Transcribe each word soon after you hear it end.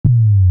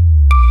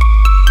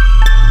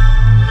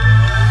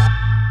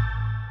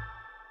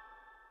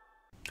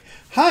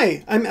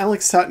Hi, I'm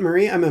Alex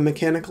Satmari. I'm a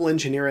mechanical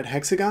engineer at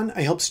Hexagon.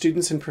 I help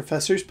students and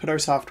professors put our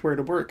software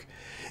to work.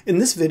 In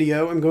this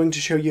video, I'm going to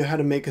show you how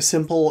to make a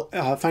simple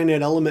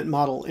finite element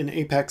model in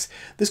Apex.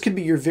 This could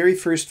be your very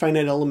first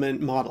finite element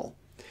model.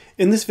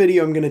 In this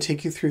video, I'm going to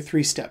take you through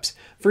 3 steps.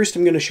 First,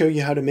 I'm going to show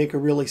you how to make a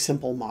really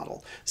simple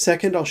model.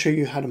 Second, I'll show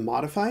you how to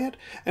modify it.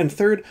 And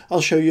third,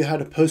 I'll show you how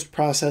to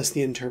post-process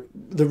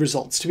the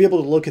results to be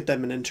able to look at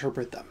them and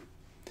interpret them.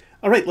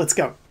 All right, let's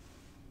go.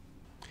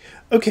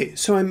 Okay,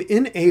 so I'm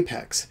in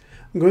Apex.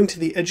 I'm going to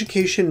the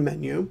Education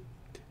menu,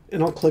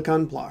 and I'll click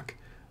on Block.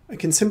 I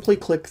can simply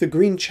click the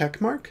green check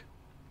mark,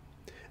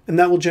 and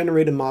that will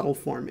generate a model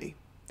for me.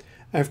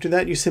 After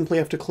that, you simply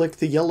have to click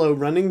the yellow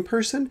running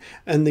person,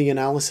 and the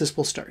analysis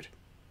will start.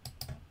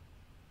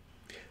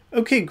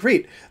 Okay,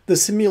 great. The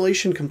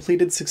simulation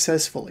completed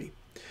successfully.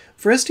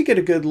 For us to get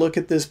a good look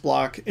at this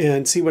block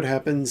and see what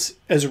happens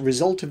as a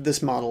result of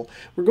this model,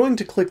 we're going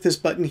to click this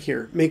button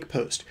here, Make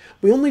Post.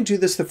 We only do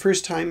this the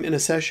first time in a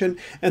session,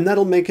 and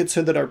that'll make it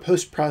so that our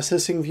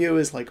post-processing view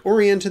is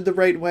oriented the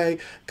right way,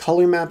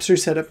 color maps are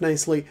set up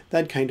nicely,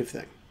 that kind of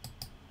thing.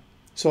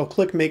 So I'll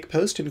click Make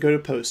Post and go to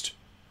Post.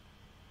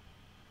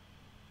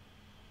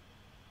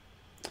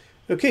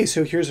 Okay,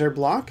 so here's our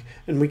block,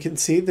 and we can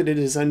see that it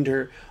is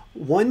under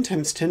 1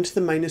 times 10 to the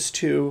minus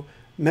 2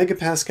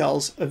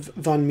 megapascals of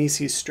von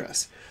Mises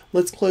stress.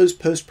 Let's close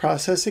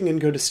post-processing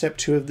and go to step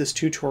 2 of this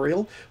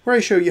tutorial, where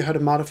I show you how to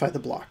modify the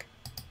block.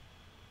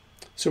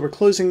 So we're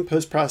closing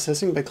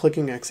post-processing by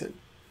clicking Exit.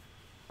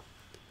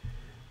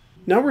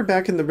 Now we're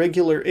back in the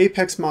regular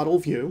Apex model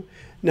view.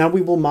 Now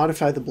we will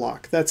modify the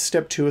block. That's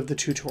step 2 of the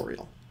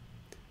tutorial.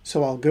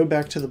 So I'll go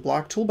back to the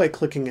block tool by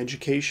clicking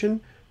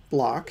Education,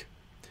 Block.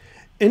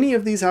 Any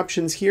of these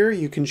options here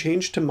you can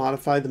change to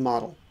modify the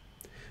model.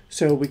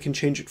 So we can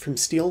change it from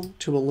steel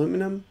to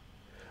aluminum.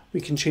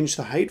 We can change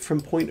the height from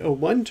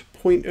 0.01 to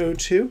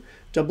 0.02,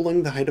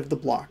 doubling the height of the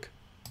block.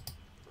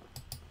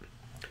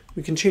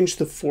 We can change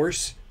the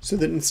force so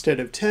that instead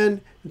of 10,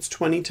 it's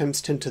 20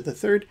 times 10 to the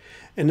third,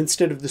 and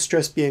instead of the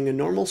stress being a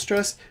normal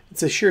stress,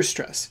 it's a shear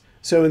stress.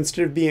 So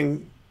instead of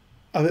being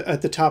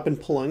at the top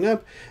and pulling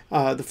up,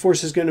 the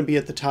force is going to be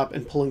at the top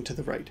and pulling to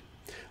the right.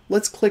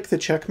 Let's click the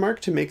check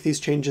mark to make these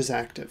changes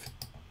active.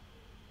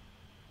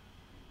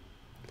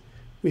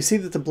 We see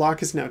that the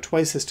block is now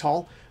twice as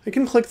tall. I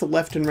can click the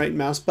left and right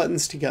mouse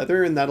buttons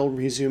together and that'll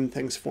resume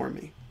things for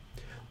me.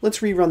 Let's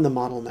rerun the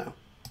model now.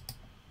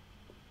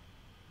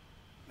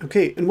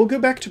 Okay, and we'll go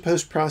back to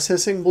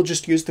post-processing. We'll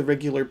just use the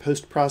regular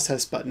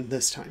post-process button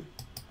this time.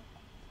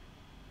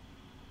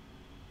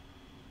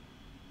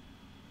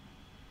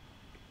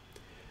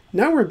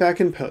 Now we're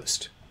back in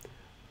post.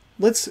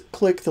 Let's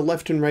click the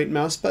left and right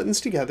mouse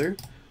buttons together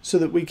so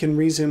that we can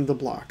resume the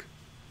block.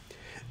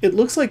 It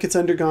looks like it's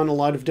undergone a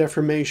lot of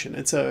deformation.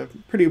 It's a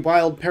pretty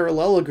wild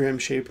parallelogram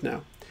shape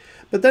now.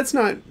 But that's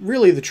not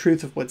really the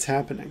truth of what's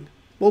happening.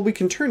 Well, we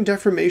can turn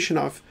deformation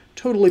off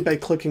totally by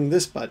clicking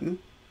this button,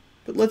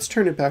 but let's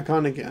turn it back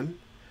on again.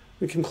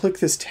 We can click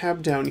this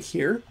tab down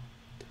here,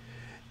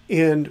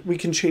 and we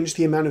can change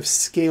the amount of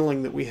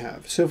scaling that we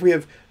have. So if we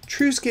have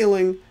true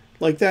scaling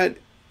like that,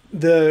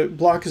 the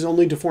block is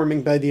only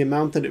deforming by the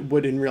amount that it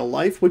would in real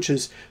life, which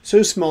is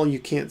so small you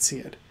can't see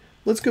it.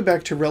 Let's go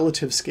back to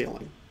relative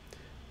scaling.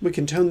 We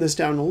can tone this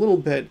down a little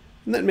bit,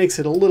 and that makes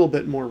it a little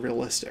bit more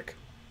realistic.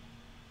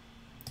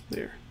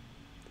 There.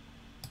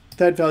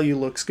 That value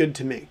looks good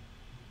to me.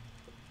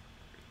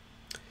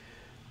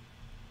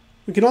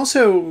 We can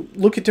also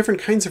look at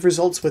different kinds of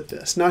results with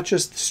this, not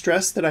just the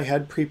stress that I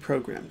had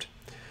pre-programmed.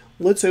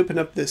 Let's open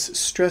up this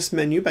stress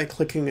menu by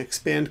clicking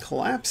Expand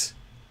Collapse.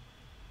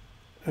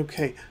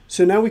 Okay,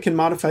 so now we can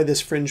modify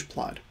this fringe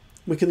plot.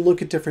 We can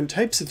look at different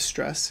types of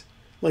stress.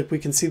 Like we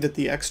can see that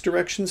the x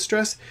direction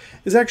stress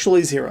is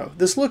actually 0.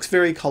 This looks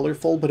very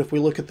colorful, but if we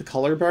look at the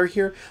color bar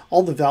here,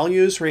 all the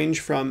values range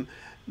from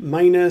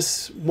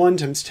minus 1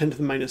 times 10 to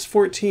the minus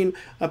 14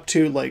 up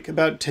to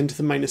about 10 to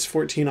the minus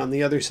 14 on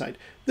the other side.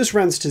 This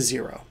rounds to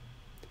 0.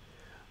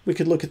 We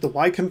could look at the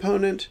y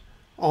component,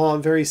 all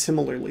very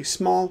similarly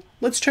small.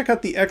 Let's check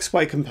out the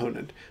xy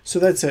component. So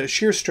that's a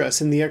shear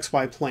stress in the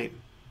xy plane.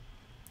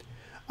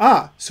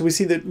 So we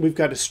see that we've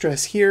got a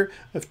stress here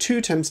of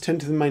 2 times 10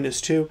 to the minus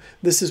 2.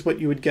 This is what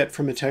you would get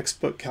from a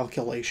textbook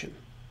calculation.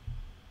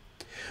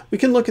 We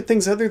can look at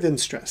things other than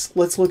stress.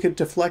 Let's look at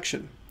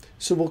deflection.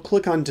 So we'll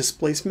click on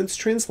Displacements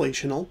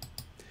Translational.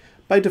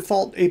 By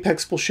default,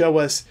 Apex will show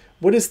us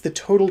what is the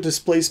total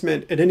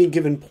displacement at any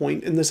given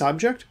point in this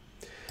object.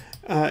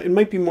 It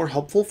might be more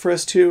helpful for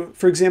us to,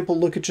 for example,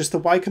 look at just the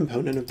y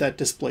component of that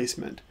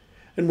displacement.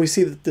 And we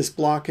see that this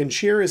block and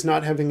shear is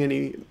not having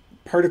any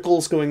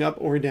particles going up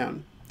or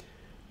down.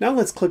 Now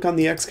let's click on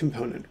the x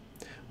component.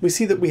 We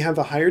see that we have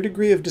a higher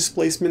degree of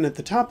displacement at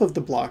the top of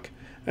the block.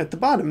 At the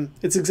bottom,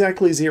 it's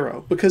exactly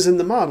 0, because in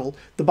the model,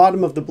 the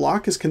bottom of the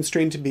block is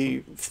constrained to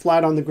be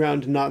flat on the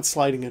ground and not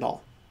sliding at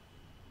all.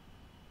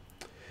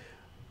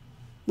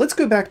 Let's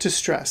go back to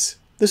stress.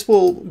 This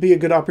will be a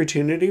good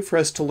opportunity for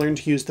us to learn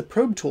to use the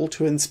probe tool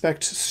to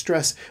inspect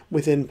stress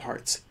within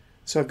parts.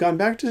 So I've gone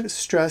back to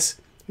stress,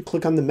 I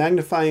click on the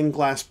magnifying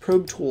glass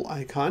probe tool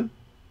icon.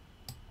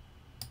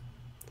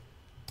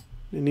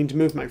 I need to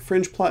move my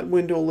fringe plot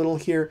window a little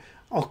here.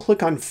 I'll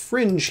click on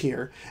fringe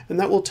here, and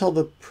that will tell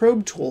the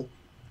probe tool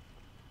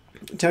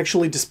to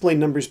actually display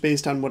numbers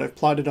based on what I've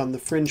plotted on the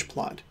fringe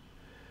plot.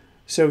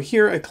 So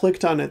here I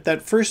clicked on it.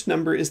 That first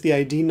number is the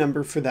ID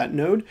number for that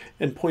node,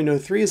 and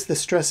 0.03 is the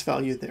stress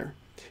value there.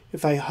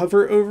 If I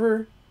hover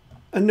over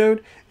a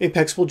node,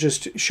 Apex will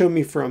just show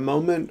me for a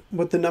moment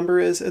what the number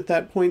is at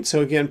that point.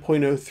 So again,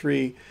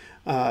 0.03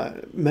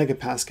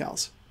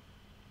 megapascals.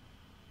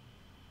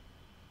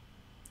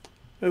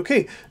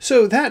 Okay,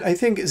 so that I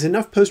think is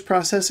enough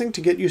post-processing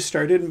to get you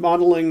started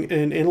modeling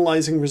and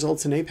analyzing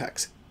results in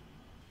Apex.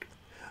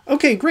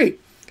 Okay, great.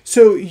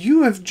 So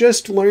you have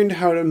just learned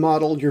how to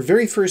model your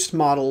very first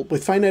model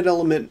with finite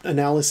element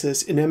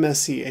analysis in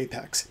MSC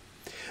Apex.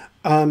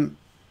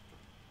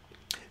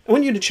 I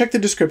want you to check the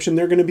description.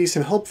 There are going to be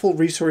some helpful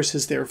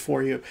resources there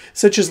for you,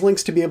 such as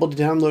links to be able to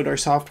download our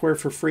software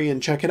for free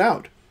and check it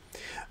out.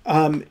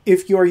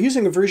 If you are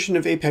using a version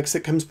of Apex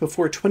that comes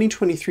before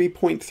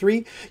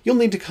 2023.3, you'll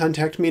need to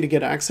contact me to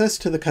get access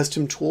to the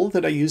custom tool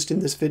that I used in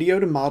this video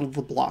to model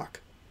the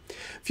block.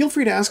 Feel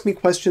free to ask me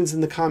questions in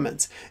the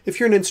comments. If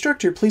you're an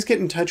instructor, please get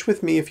in touch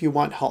with me if you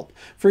want help.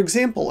 For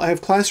example, I have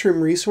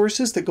classroom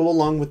resources that go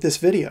along with this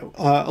video,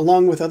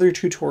 along with other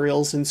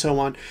tutorials and so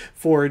on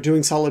for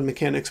doing solid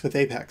mechanics with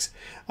Apex.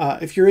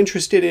 If you're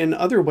interested in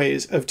other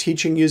ways of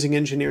teaching using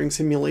engineering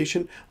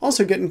simulation,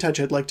 also get in touch.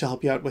 I'd like to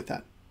help you out with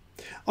that.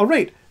 All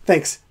right,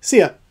 thanks. See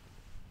ya.